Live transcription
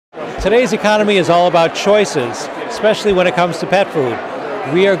Today's economy is all about choices, especially when it comes to pet food.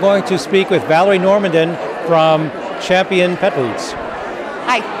 We are going to speak with Valerie Normadin from Champion Petfoods.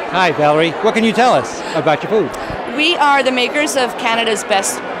 Hi. Hi, Valerie. What can you tell us about your food? We are the makers of Canada's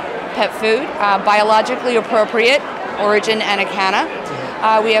best pet food, biologically appropriate, origin Anaconda.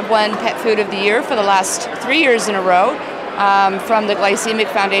 We have won Pet Food of the Year for the last 3 years in a row from the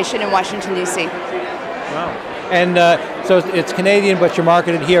Glycemic Foundation in Washington, D.C. Wow. And so it's Canadian, but you're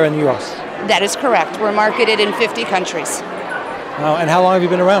marketed here in the U.S.? That is correct. We're marketed in 50 countries. Wow. And how long have you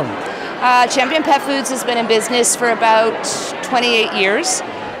been around? Champion Pet Foods has been in business for about 28 years.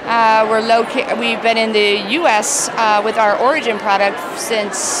 We've been in the U.S. With our origin product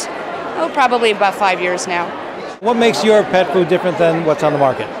since, probably about 5 years now. What makes your pet food different than what's on the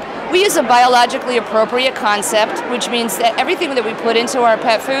market? We use a biologically appropriate concept, which means that everything that we put into our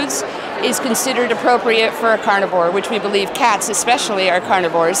pet foods is considered appropriate for a carnivore, which we believe cats especially are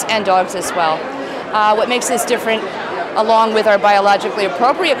carnivores, and dogs as well. What makes this different, along with our biologically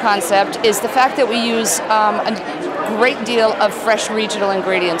appropriate concept, is the fact that we use a great deal of fresh regional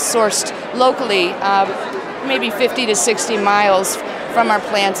ingredients sourced locally, maybe 50 to 60 miles from our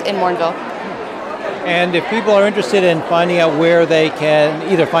plants in Mornville. And if people are interested in finding out where they can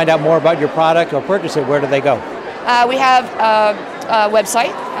either find out more about your product or purchase it, where do they go? We have a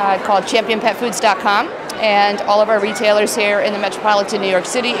website called championpetfoods.com, and all of our retailers here in the metropolitan New York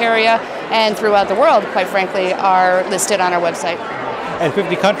City area and throughout the world, quite frankly, are listed on our website. And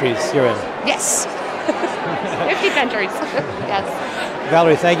 50 countries you're in? Yes. 50 countries. Yes.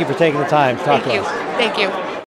 Valerie, thank you for taking the time to talk to us. Thank you.